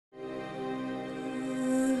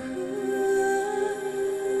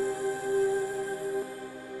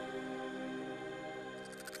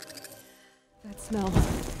smell.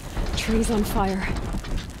 Trees on fire.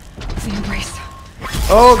 The embrace.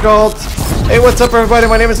 Oh god. Hey, what's up everybody?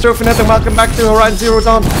 My name is Trofinet and welcome back to Horizon Zero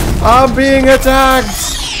Dawn. I'm being attacked!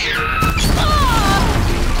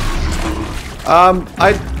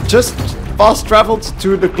 I just fast traveled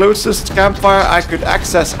to the closest campfire I could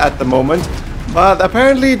access at the moment, but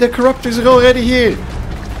apparently the corruptors are already here.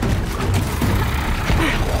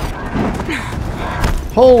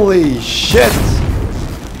 Holy shit!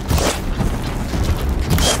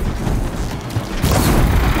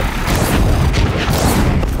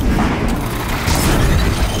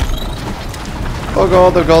 Oh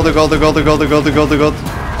god, oh god, oh god, oh god, oh god, oh god, oh god, oh god.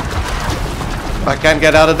 I can't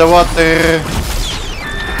get out of the water.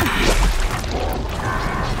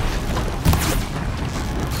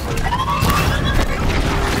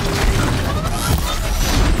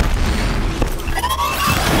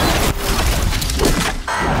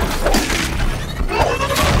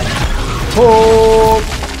 Oh!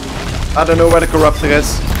 I don't know where the corruptor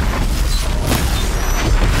is.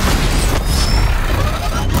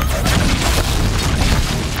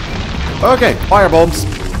 Okay, fire bombs.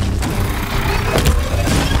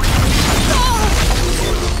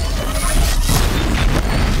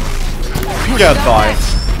 Goodbye.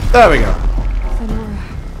 There we go. Fenora,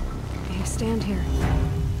 may I stand here?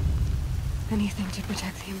 Anything to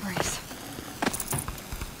protect the embrace.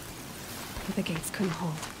 But the gates couldn't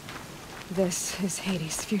hold. This is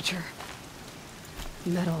Hades' future.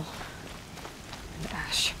 Metal and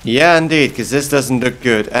ash. Yeah, indeed, because this doesn't look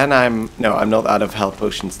good. And I'm not out of health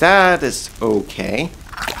potions. That is okay.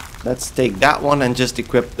 Let's take that one and just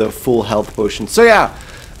equip the full health potion. So yeah,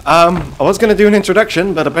 I was gonna do an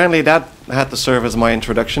introduction, but apparently that had to serve as my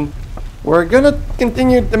introduction. We're gonna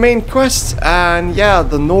continue the main quest, and yeah,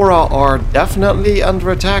 the Nora are definitely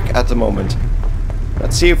under attack at the moment.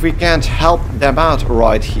 Let's see if we can't help them out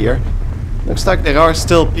right here. Looks like there are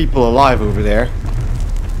still people alive over there.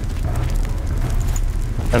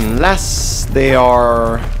 Unless they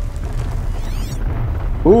are...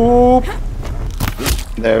 Oop!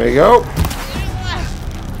 There we go.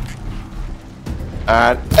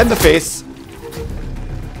 And in the face.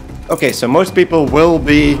 Okay, so most people will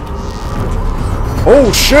be...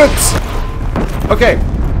 Oh shit! Okay.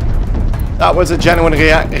 That was a genuine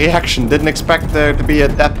reaction. Didn't expect there to be a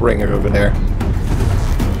death bringer over there.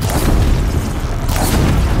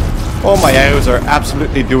 Oh, my arrows are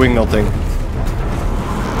absolutely doing nothing.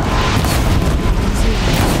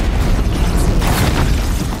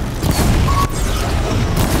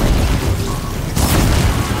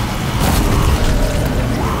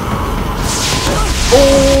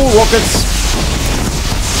 Oh, rockets!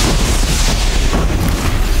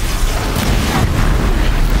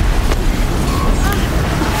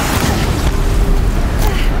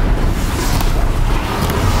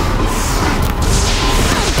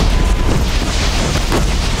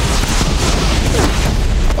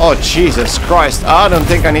 Oh, Jesus Christ. I don't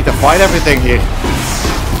think I need to fight everything here.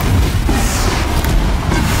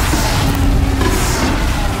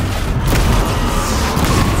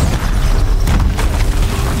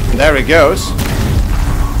 There he goes.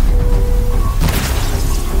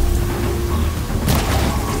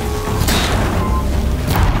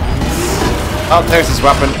 Oh, there's his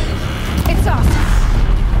weapon. It's off.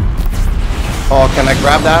 Oh, can I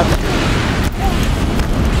grab that?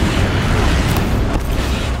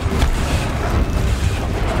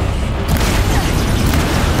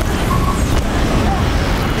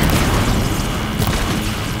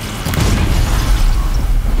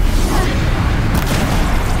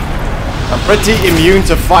 I'm pretty immune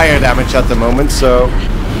to fire damage at the moment, so...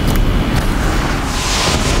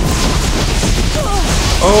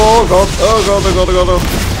 Oh god, oh god, oh god, oh god, oh.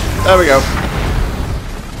 There we go.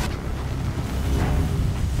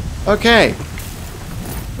 Okay.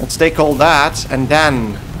 Let's take all that, and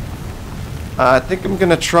then... I think I'm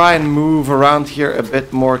gonna try and move around here a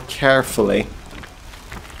bit more carefully.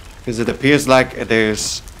 Because it appears like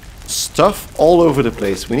there's stuff all over the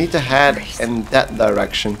place. We need to head in that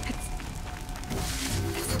direction.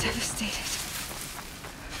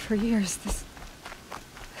 For years, this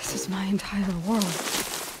is my entire world.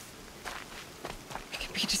 It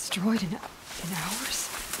can be destroyed in hours.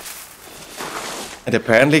 It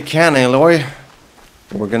apparently can, Aloy.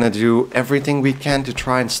 We're gonna do everything we can to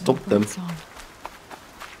try and stop them.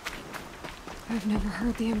 I've never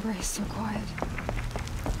heard the embrace so quiet.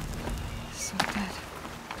 So dead.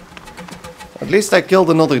 At least I killed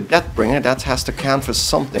another Deathbringer. That has to count for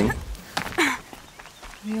something.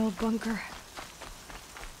 The old bunker.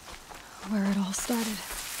 Where it all started.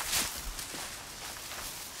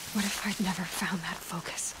 What if I'd never found that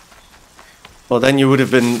focus? Well, then you would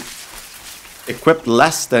have been equipped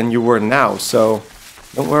less than you were now, so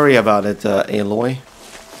don't worry about it, Aloy.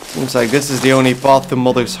 Seems like this is the only path to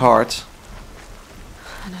Mother's Heart.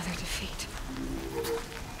 Another defeat.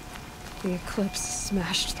 The eclipse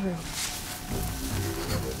smashed through.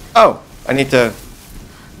 Oh, I need to...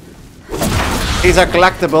 These are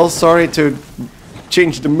collectibles, sorry to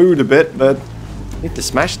change the mood a bit, but I need to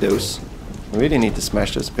smash those. I really need to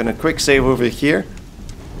smash those. I'm gonna quick save over here.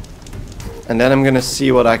 And then I'm gonna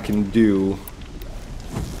see what I can do.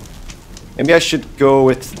 Maybe I should go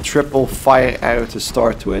with triple fire arrow to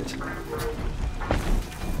start with.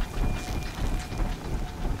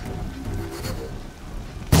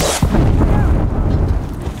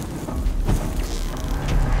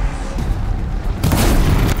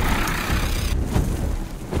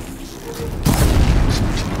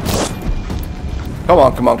 Come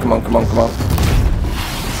on, come on, come on, come on, come on.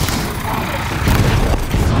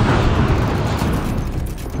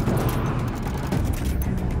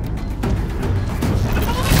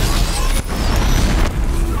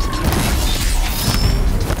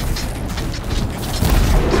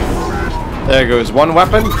 There goes one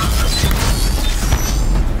weapon.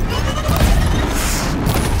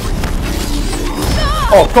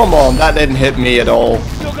 Oh, come on, that didn't hit me at all.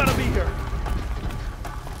 Still gotta be here.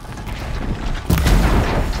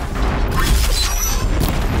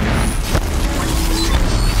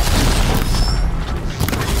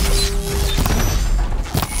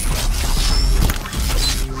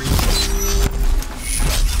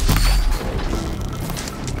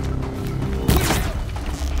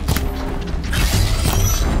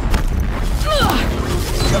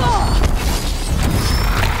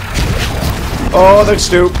 Oh, there's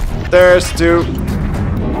two. There's two.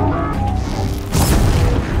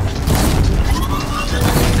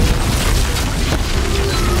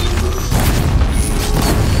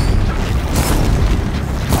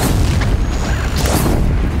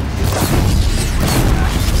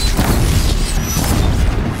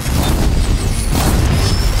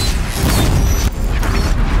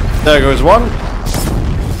 There goes one.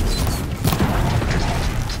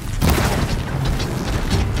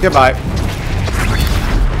 Goodbye.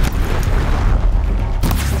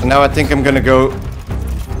 And now I think I'm gonna go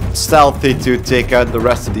stealthy to take out the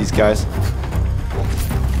rest of these guys.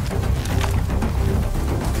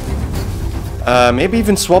 Maybe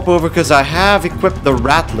even swap over because I have equipped the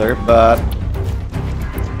Rattler, but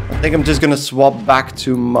I think I'm just gonna swap back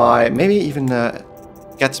to my... Maybe even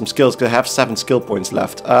get some skills because I have 7 skill points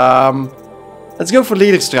left. Let's go for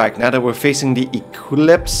Leader Strike now that we're facing the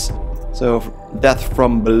Eclipse. So Death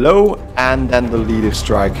from below and then the Leader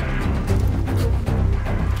Strike.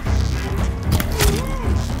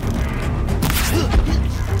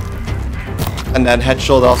 And then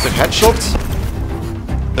headshot after headshot.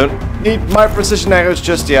 Don't need my precision arrows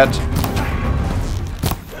just yet.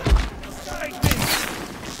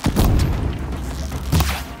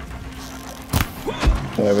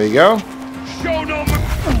 There we go.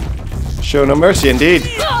 Show no mercy indeed.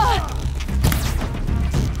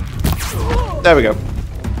 There we go.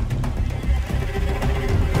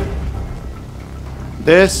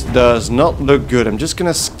 This does not look good. I'm just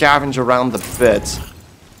gonna scavenge around the pit.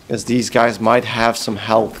 Because these guys might have some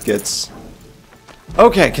health kits.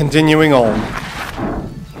 Okay, continuing on.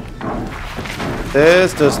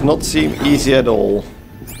 This does not seem easy at all.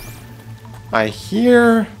 I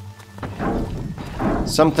hear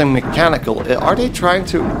something mechanical. Are they trying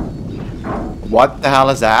to... What the hell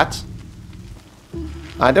is that?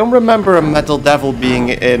 I don't remember a metal devil being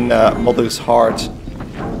in Mother's Heart.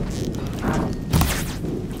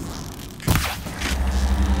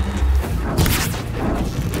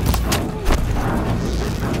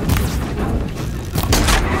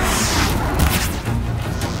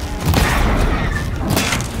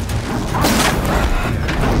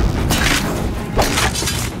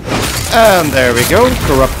 And there we go,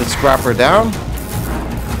 corrupted scrapper down.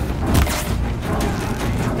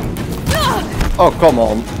 Oh, come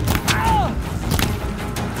on.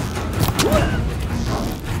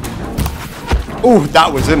 Ooh,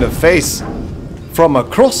 that was in the face. From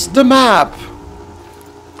across the map.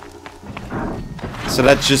 So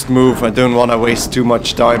let's just move, I don't want to waste too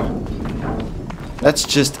much time. Let's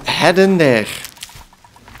just head in there.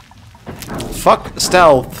 Fuck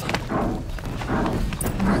stealth.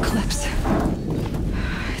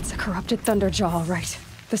 Corrupted Thunderjaw, all right.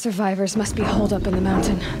 The survivors must be holed up in the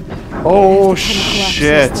mountain. Oh, if the tunnel collapses,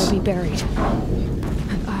 shit. they'll be buried.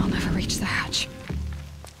 And I'll never reach the hatch.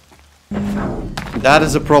 That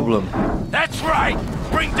is a problem. That's right!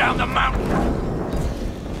 Bring down the mountain!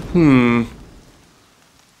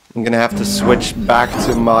 I'm gonna have to switch back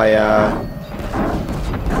to my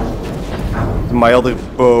my other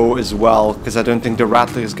bow as well, because I don't think the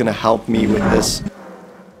Rattler is gonna help me with this.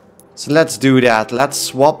 So let's do that. Let's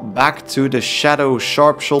swap back to the Shadow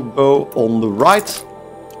Sharpshot bow on the right.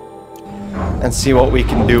 And see what we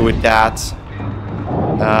can do with that.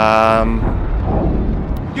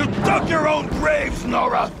 You dug your own graves,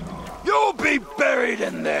 Nora! You'll be buried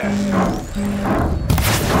in there!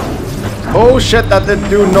 Oh shit, that didn't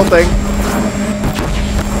do nothing.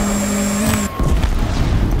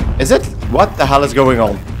 Is it? What the hell is going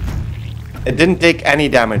on? It didn't take any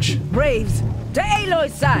damage. Braves, to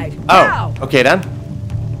Aloy's side! Oh, Now! okay then.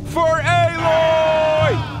 For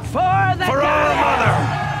Aloy! For our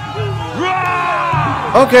mother!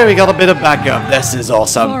 Okay, we got a bit of backup. This is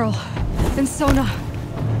awesome. Varl and Sona,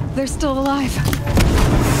 they're still alive.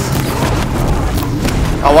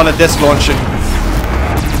 I want a disc launcher.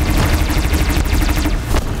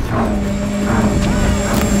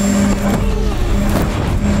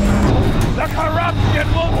 The corruption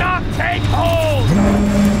will not take hold!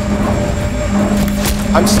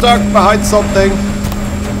 I'm stuck behind something.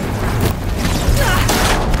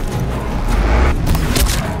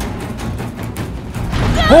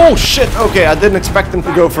 Oh shit, okay, I didn't expect them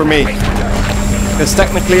to go for me. Because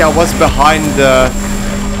technically I was behind the...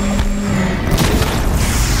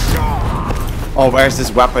 Oh, where's this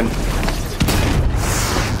weapon?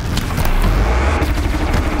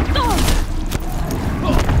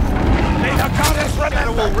 May the goddess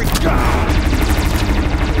remember!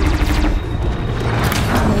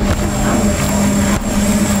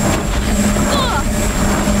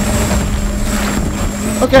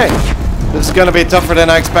 Okay, this is gonna be tougher than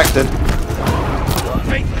I expected.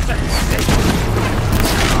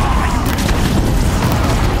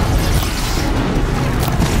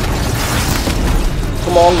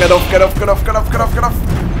 Come on, get off, get off, get off, get off, get off, get off.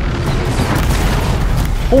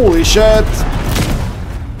 Holy shit.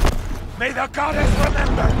 May the goddess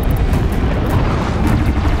remember!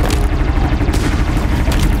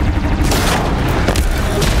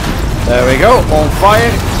 There we go, on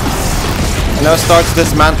fire. And now starts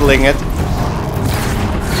dismantling it.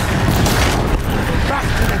 Back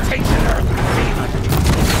to the tainted earth, demon!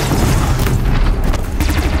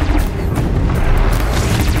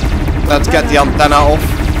 Let's get the antenna off.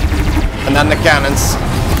 And then the cannons.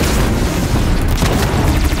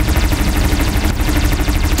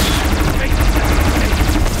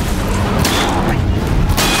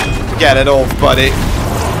 Get it off, buddy.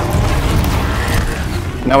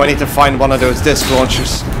 Now I need to find one of those disc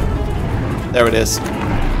launchers. There it is.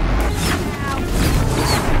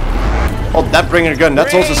 Oh, that bringer gun,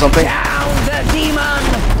 that's also something. Down the demon!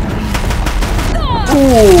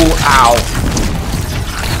 Ooh, ow.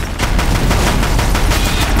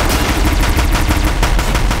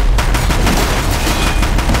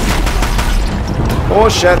 Oh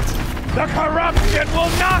shit. The corruption will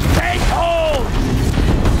not take hold!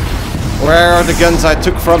 Where are the guns I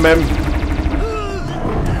took from him?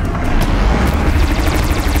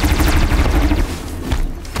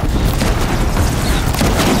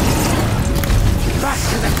 Back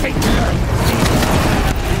to the tainted earth!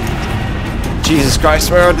 Jesus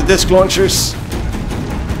Christ, where are the disc launchers?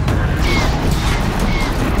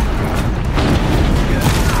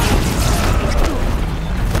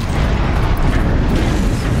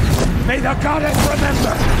 May the goddess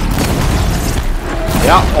remember!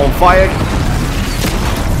 Yeah, on fire.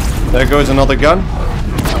 There goes another gun.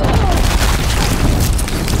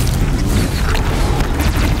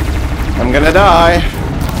 I'm gonna die.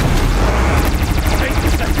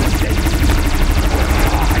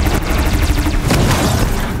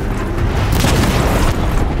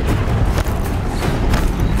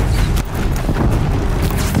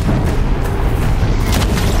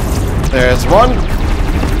 There's one.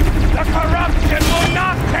 The corruption will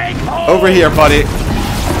not take hold! Over here, buddy.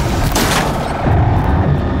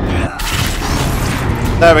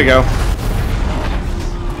 There we go.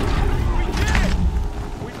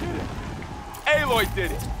 We did it! Aloy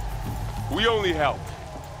did it! We only helped.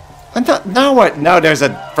 And now what? Now there's a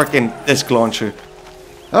freaking disc launcher.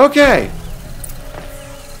 Okay.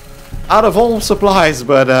 Out of all supplies,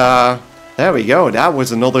 but there we go. That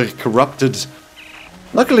was another corrupted.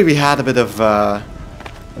 Luckily, we had a bit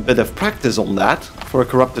of practice on that for a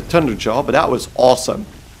corrupted thunder jaw, but that was awesome.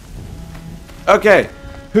 Okay,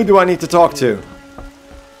 who do I need to talk to?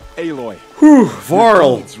 Aloy. Whew, Your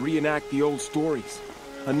Varl. deeds reenact the old stories.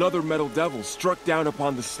 Another metal devil struck down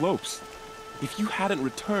upon the slopes. If you hadn't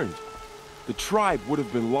returned, the tribe would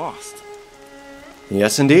have been lost.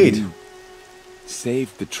 Yes, indeed. You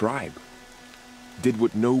saved the tribe. Did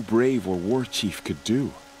what no brave or war chief could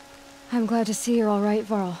do. I'm glad to see you're all right,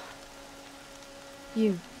 Varl.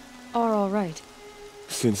 You are all right.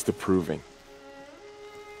 Since the proving.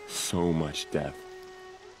 So much death.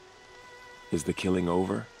 Is the killing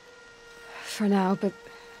over? For now, but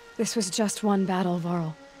this was just one battle,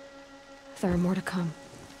 Varl. There are more to come.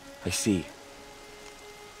 I see.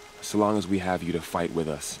 So long as we have you to fight with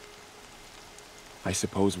us, I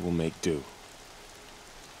suppose we'll make do.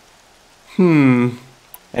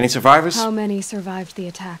 Any survivors? How many survived the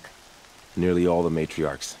attack? Nearly all the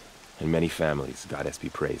matriarchs, and many families, goddess be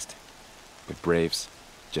praised. But braves,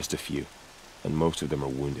 just a few, and most of them are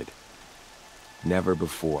wounded. Never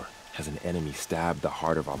before has an enemy stabbed the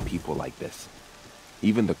heart of our people like this.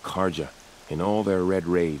 Even the Karja, in all their red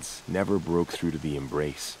raids, never broke through to the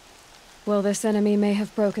embrace. Well, this enemy may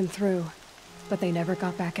have broken through, but they never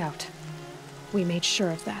got back out. We made sure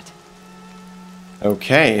of that.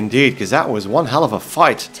 Okay, indeed, because that was one hell of a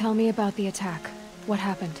fight. Tell me about the attack. What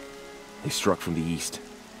happened? They struck from the east.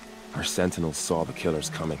 Our sentinels saw the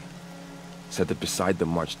killers coming. Said that beside them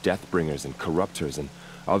marched Deathbringers and Corruptors and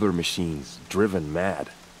other machines, driven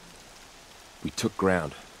mad. We took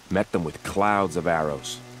ground, met them with clouds of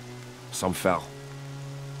arrows. Some fell,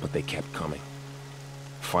 but they kept coming.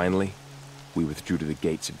 Finally, we withdrew to the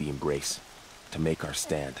gates of the embrace to make our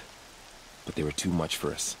stand. But they were too much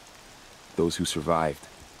for us. Those who survived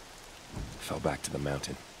fell back to the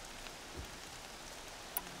mountain.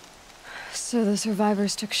 So the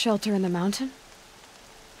survivors took shelter in the mountain?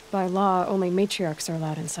 By law, only matriarchs are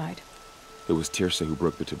allowed inside. It was Tirsa who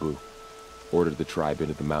broke the taboo, ordered the tribe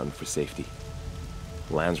into the mountain for safety.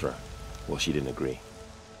 Lansra, well, she didn't agree.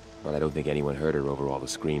 But I don't think anyone heard her over all the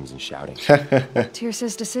screams and shouting.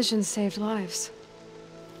 Tirsa's decisions saved lives.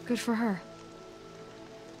 Good for her.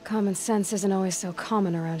 Common sense isn't always so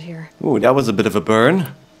common around here. Ooh, that was a bit of a burn.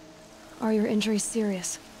 Are your injuries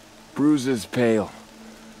serious? Bruises pale.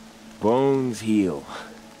 Bones heal.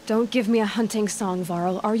 Don't give me a hunting song,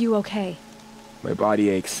 Varl. Are you okay? My body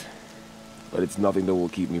aches, but it's nothing that will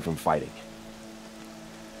keep me from fighting.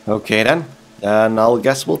 Okay then. Then I'll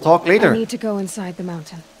guess we'll talk later. I need to go inside the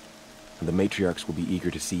mountain. And the matriarchs will be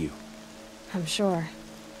eager to see you. I'm sure.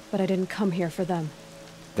 But I didn't come here for them.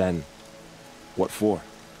 Then, what for?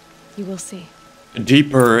 You will see.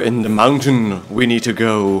 Deeper in the mountain we need to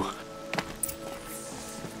go.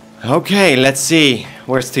 Okay, let's see.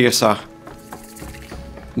 Where's Tirsa?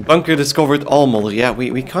 Bunker discovered Almol. Yeah,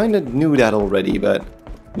 we kind of knew that already, but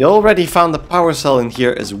we already found the power cell in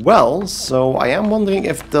here as well. So I am wondering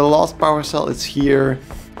if the last power cell is here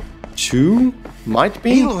too. Might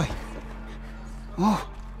be. Aloy! Oh,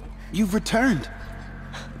 you've returned.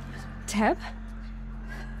 Teb?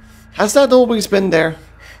 Has that always been there?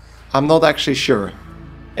 I'm not actually sure.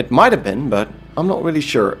 It might have been, but I'm not really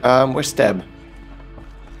sure. Where's Teb?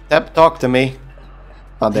 Teb, talk to me.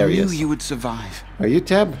 Ah, there he I knew is. you would survive. Are you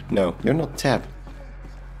Teb? No, you're not Teb.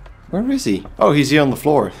 Where is he? Oh, he's here on the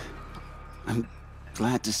floor. I'm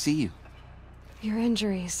glad to see you. Your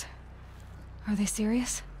injuries. Are they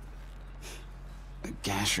serious? A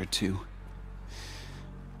gash or two.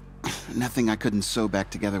 Nothing I couldn't sew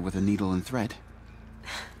back together with a needle and thread.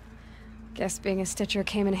 Guess being a stitcher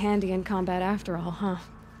came in handy in combat after all, huh?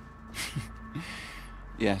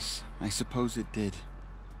 Yes, I suppose it did.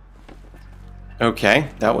 Okay,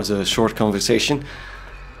 that was a short conversation.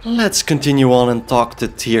 Let's continue on and talk to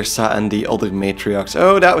Tirsa and the other matriarchs.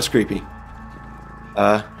 Oh, that was creepy.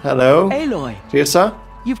 Hello? Aloy, Tirsa?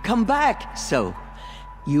 you've come back. So,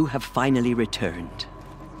 you have finally returned.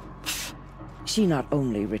 She not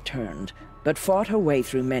only returned, but fought her way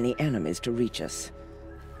through many enemies to reach us.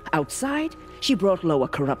 Outside, she brought low a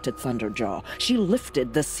corrupted Thunderjaw. She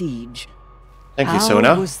lifted the siege. Thank you, How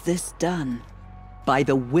Sona. was this done? By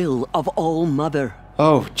the will of All-Mother.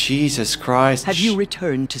 Oh, Jesus Christ. Have you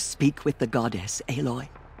returned to speak with the goddess, Aloy?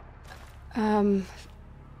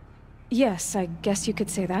 Yes, I guess you could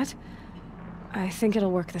say that. I think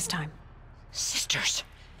it'll work this time. Sisters,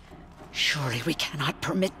 surely we cannot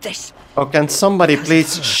permit this. Oh, can somebody Because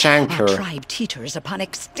please of her, shank our her? tribe teeters upon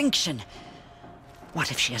extinction.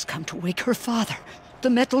 What if she has come to wake her father, the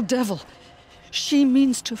Metal Devil? She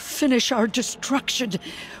means to finish our destruction.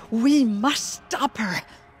 We must stop her.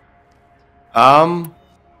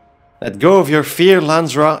 Let go of your fear,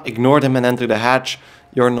 Lansra. Ignore them and enter the hatch.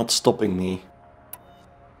 You're not stopping me.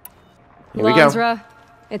 Here we go. Lansra,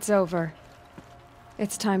 it's over.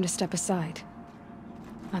 It's time to step aside.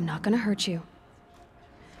 I'm not gonna hurt you.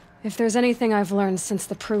 If there's anything I've learned since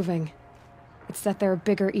the proving, it's that there are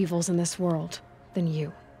bigger evils in this world than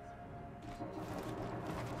you.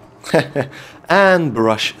 And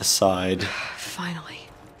brush aside. Finally.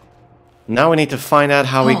 Now we need to find out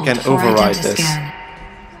how we can override this.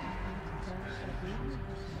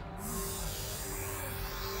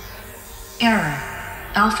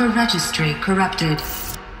 Alpha registry corrupted.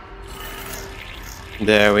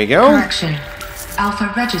 There we go. Correction.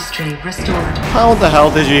 Alpha registry restored. How the hell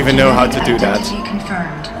did you even know how to do that? Identity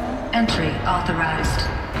confirmed. Entry authorized.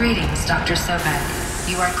 Greetings, Dr. Sobek.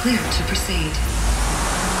 You are cleared to proceed.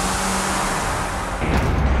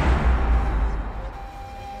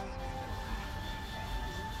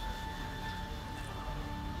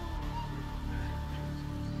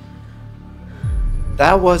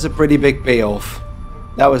 That was a pretty big payoff.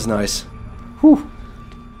 That was nice. Whew.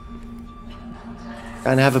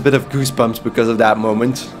 Kinda have a bit of goosebumps because of that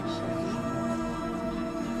moment.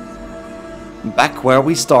 Back where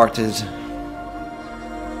we started.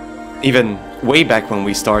 Even way back when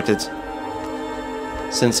we started.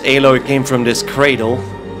 Since Aloy came from this cradle.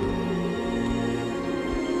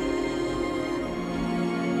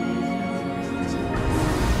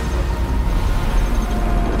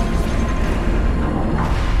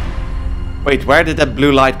 Wait, where did that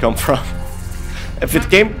blue light come from? If it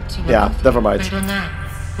came... Yeah, never mind.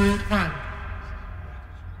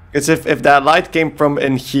 Because if that light came from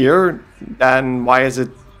in here, then why is it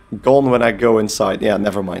gone when I go inside? Yeah,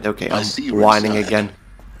 never mind. Okay, I'm whining again.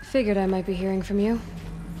 Figured I might be hearing from you.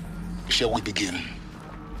 Shall we begin?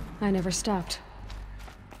 I never stopped.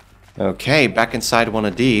 Okay, back inside one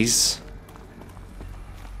of these.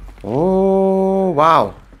 Oh,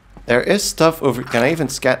 wow. There is stuff over... Can I even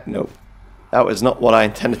scan? No. That was not what I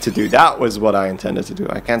intended to do. That was what I intended to do.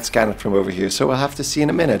 I can't scan it from over here, so we'll have to see in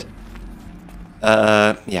a minute.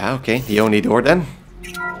 Yeah, okay. The only door then.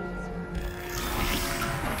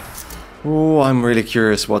 Oh, I'm really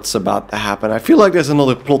curious what's about to happen. I feel like there's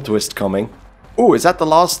another plot twist coming. Oh, is that the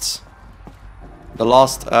last... The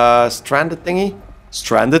last, stranded thingy?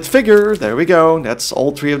 Stranded figure. There we go. That's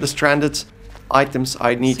all 3 of the stranded items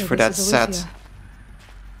I need So for that set.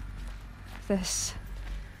 This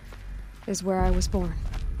is where I was born.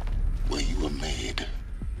 Where you were made.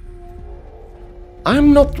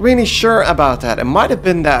 I'm not really sure about that. It might have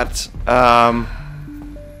been that,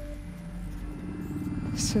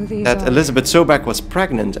 So these that are Elizabeth Sobek was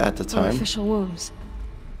pregnant at the time. artificial wombs.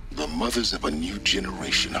 The mothers of a new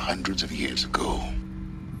generation hundreds of years ago.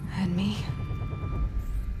 And me.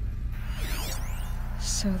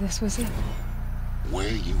 So this was it.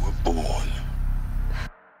 Where you were born.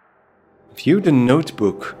 View the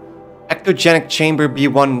notebook. Ectogenic chamber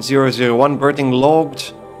B1001 birthing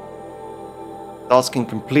logged. Tasking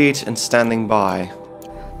complete and standing by.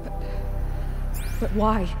 But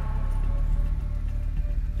why?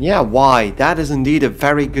 Yeah, why? That is indeed a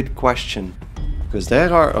very good question. Because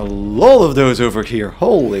there are a lot of those over here.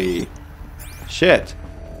 Holy shit.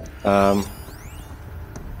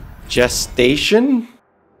 Gestation?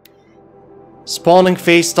 Spawning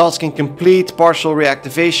phase, tasking complete, partial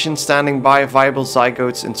reactivation, standing by, viable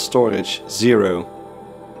zygotes in storage, 0.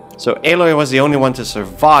 So Aloy was the only one to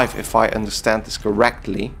survive, if I understand this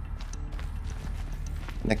correctly.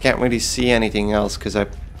 And I can't really see anything else, because I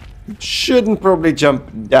shouldn't probably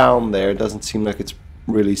jump down there. It doesn't seem like it's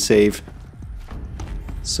really safe.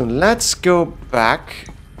 So let's go back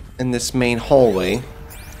in this main hallway.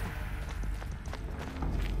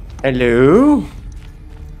 Hello?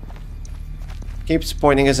 Keeps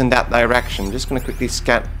pointing us in that direction. Just gonna quickly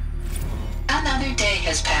scan. Another day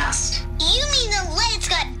has passed. You mean the lights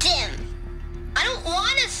got dim? I don't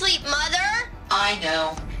want to sleep, Mother! I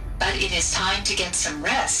know, but it is time to get some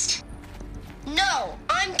rest. No,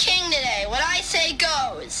 I'm king today. What I say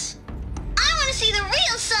goes. I want to see the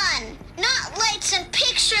real sun, not lights and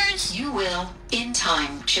pictures. You will, in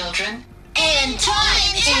time, children. In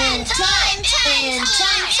time, in time, in time, in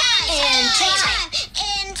time,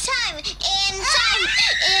 in time, in time,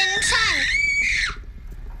 in time.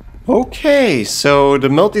 Okay, so the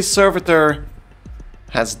multi-servitor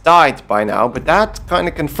has died by now, but that kind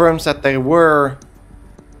of confirms that there were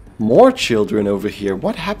more children over here.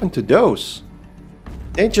 What happened to those?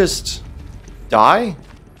 They just die?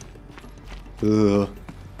 Ugh.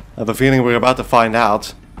 I have a feeling we're about to find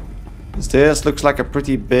out. This looks like a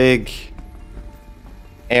pretty big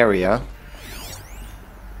area.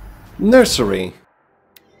 Nursery.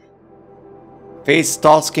 Phase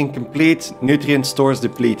tasking complete, nutrient stores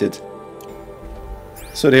depleted.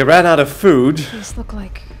 So they ran out of food. These look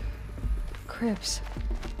like cribs.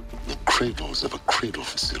 The cradles of a cradle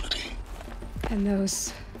facility. And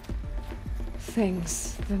those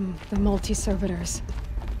things, the multi-servitors,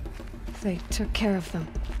 they took care of them.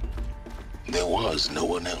 There was no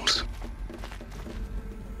one else.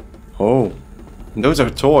 Oh, those are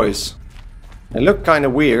toys. They look kind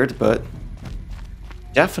of weird, but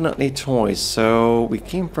definitely toys. So we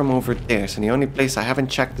came from over there. So the only place I haven't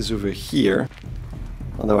checked is over here.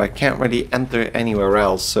 Although I can't really enter anywhere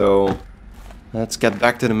else, so let's get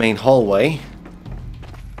back to the main hallway.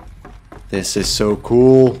 This is so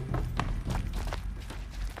cool.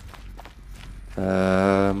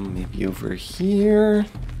 Maybe over here.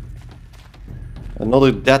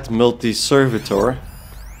 Another dead multi-servitor.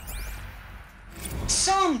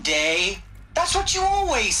 Someday. That's what you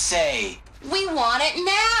always say. We want it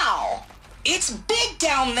now. It's big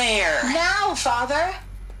down there. Now, Father.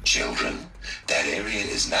 Children, that area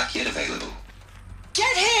is not yet available.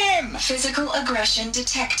 Get him! Physical aggression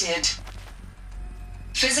detected.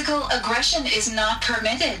 Physical aggression is not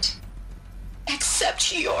permitted.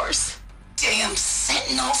 Except yours. Damn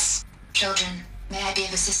sentinels. Children, may I be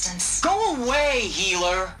of assistance? Go away,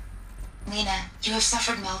 healer. Lena, you have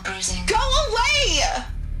suffered mild bruising. Go away!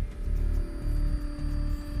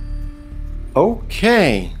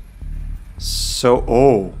 Okay. So,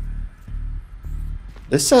 oh.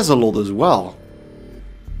 This says a lot as well.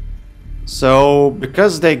 So,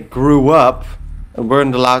 because they grew up and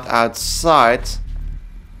weren't allowed outside,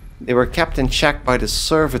 they were kept in check by the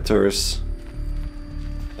servitors.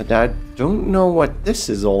 But I don't know what this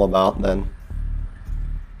is all about then.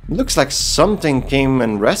 It looks like something came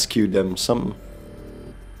and rescued them. Some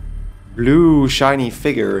blue shiny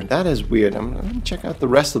figure. That is weird. I'm gonna check out the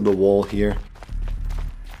rest of the wall here.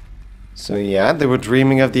 So yeah, they were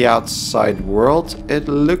dreaming of the outside world. It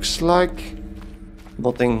looks like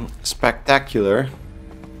nothing spectacular.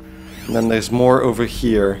 And then there's more over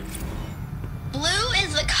here. Blue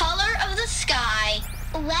is the color of the sky.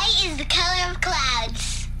 White is the color of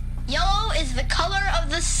clouds. Yellow is the color of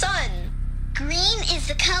the sun. Green is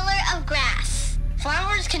the color of grass.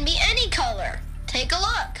 Flowers can be any color. Take a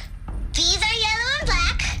look. These are yellow and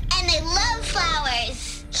black, and they love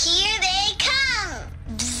flowers. Here they come.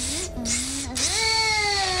 Bzz, bzz,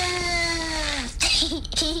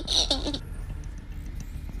 bzz.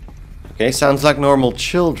 Okay, sounds like normal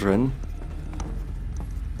children.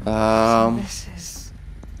 So this is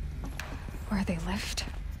where they lived.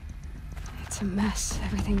 It's a mess.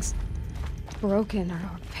 Everything's broken or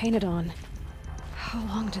painted on. How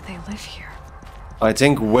long did they live here? I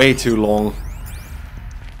think way too long.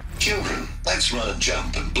 Children, let's run and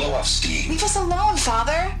jump and blow off steam. Leave us alone,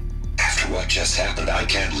 Father. After what just happened, I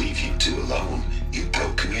can't leave you two alone. You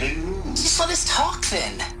broke community rules. Just let us talk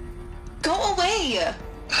then. Go away.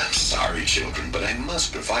 I'm sorry, children, but I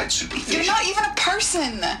must provide supervision. You're not even a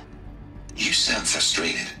person. You sound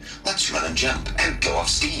frustrated. Let's run and jump and blow off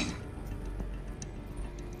steam.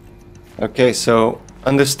 Okay, so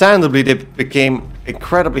understandably they became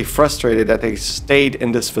incredibly frustrated that they stayed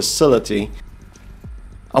in this facility.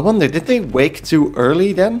 I wonder, did they wake too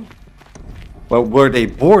early then? Well, were they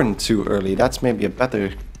born too early? That's maybe a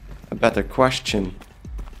better question.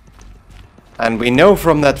 And we know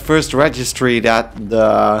from that first registry that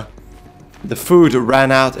the food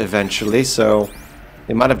ran out eventually, so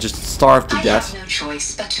they might have just starved to death. I have no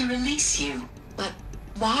choice but to release you. But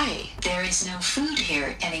why? There is no food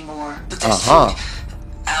here anymore. But there's food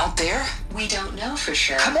out there? We don't know for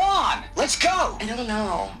sure. Come on, let's go. I don't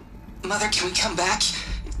know. Mother, can we come back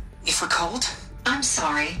if we're cold? I'm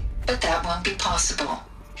sorry, but that won't be possible.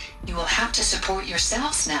 You will have to support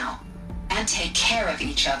yourselves now and take care of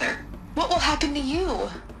each other. What will happen to you?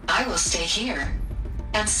 I will stay here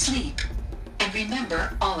and sleep and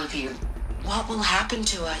remember all of you. What will happen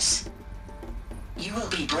to us? You will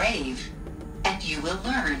be brave and you will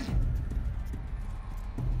learn.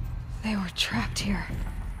 They were trapped here.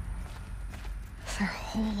 Their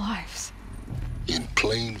whole lives. In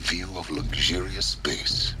plain view of luxurious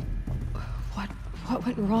space. What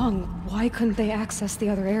went wrong? Why couldn't they access the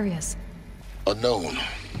other areas? Unknown.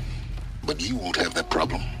 But you won't have that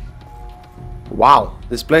problem. Wow,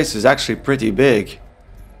 this place is actually pretty big.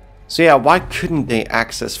 So yeah, why couldn't they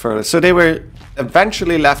access further? So they were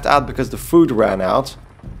eventually left out because the food ran out.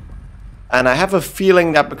 And I have a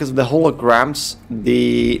feeling that because of the holograms,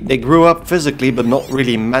 they grew up physically but not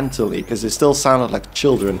really mentally, because they still sounded like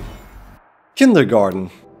children. Kindergarten.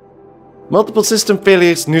 Multiple system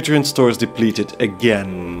failures, nutrient stores depleted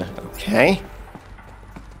again. Okay.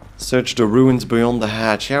 Search the ruins beyond the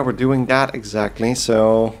hatch. Yeah, we're doing that exactly,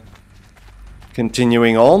 so...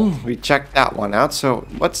 Continuing on, we checked that one out, so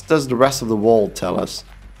what does the rest of the wall tell us?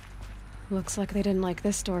 Looks like they didn't like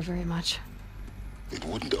this door very much. It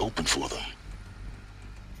wouldn't open for them.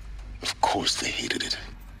 Of course they hated it.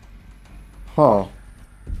 Huh.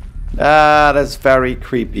 That's very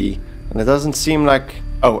creepy. And it doesn't seem like...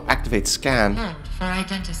 Oh, activate scan. Confirmed for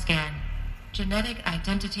identiscan. Genetic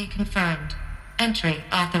identity confirmed. Entry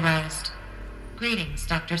authorized. Greetings,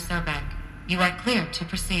 Dr. Sobek. You are cleared to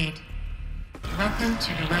proceed. Welcome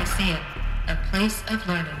to the Lyceum. a place of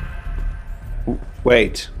learning.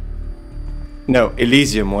 Wait. No,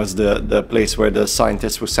 Elysium was the place where the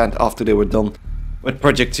scientists were sent after they were done with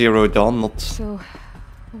Project Zero Dawn, not... So,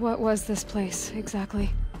 what was this place,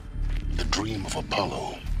 exactly? The dream of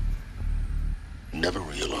Apollo. Never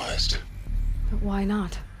realized. But why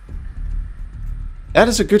not? That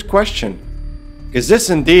is a good question. Because this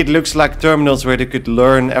indeed looks like terminals where they could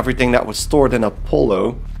learn everything that was stored in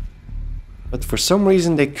Apollo. But for some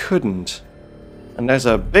reason they couldn't. And there's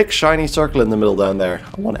a big shiny circle in the middle down there.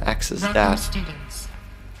 I want to access that. Students,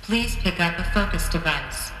 please pick up a focus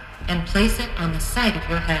device and place it on the side of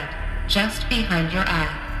your head, just behind your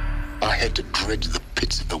eye. I had to dredge the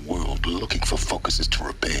pits of the world looking for focuses to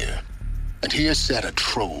repair. And here sat a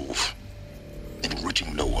trove,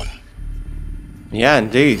 enriching no one. Yeah,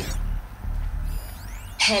 indeed.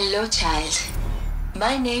 Hello, child.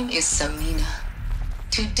 My name is Samina.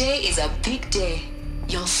 Today is a big day.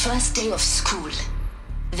 Your first day of school.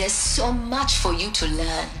 There's so much for you to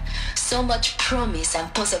learn. So much promise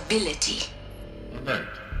and possibility. Alert.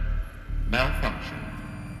 Malfunction.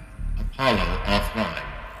 Apollo offline.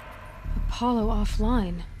 Apollo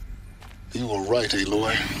offline? You were right,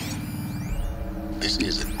 Aloy. This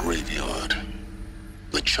is a graveyard.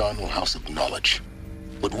 The charnel house of knowledge.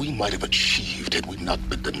 What we might have achieved had we not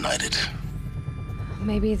been denied it.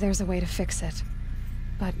 Maybe there's a way to fix it.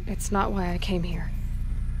 But it's not why I came here.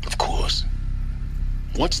 Of course.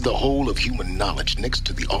 What's the whole of human knowledge next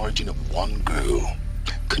to the origin of one girl?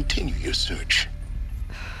 Continue your search.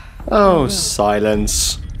 Oh,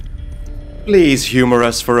 silence. Please humor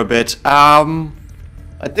us for a bit.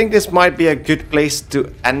 I think this might be a good place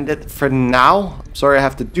to end it for now. I'm sorry I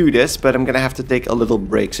have to do this, but I'm gonna have to take a little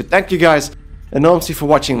break. So thank you guys enormously for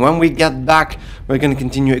watching. When we get back, we're gonna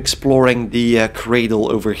continue exploring the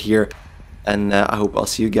Cradle over here. And I hope I'll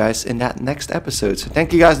see you guys in that next episode. So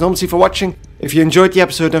thank you guys enormously for watching. If you enjoyed the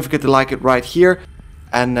episode, don't forget to like it right here.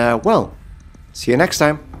 And well, see you next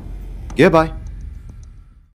time. Goodbye.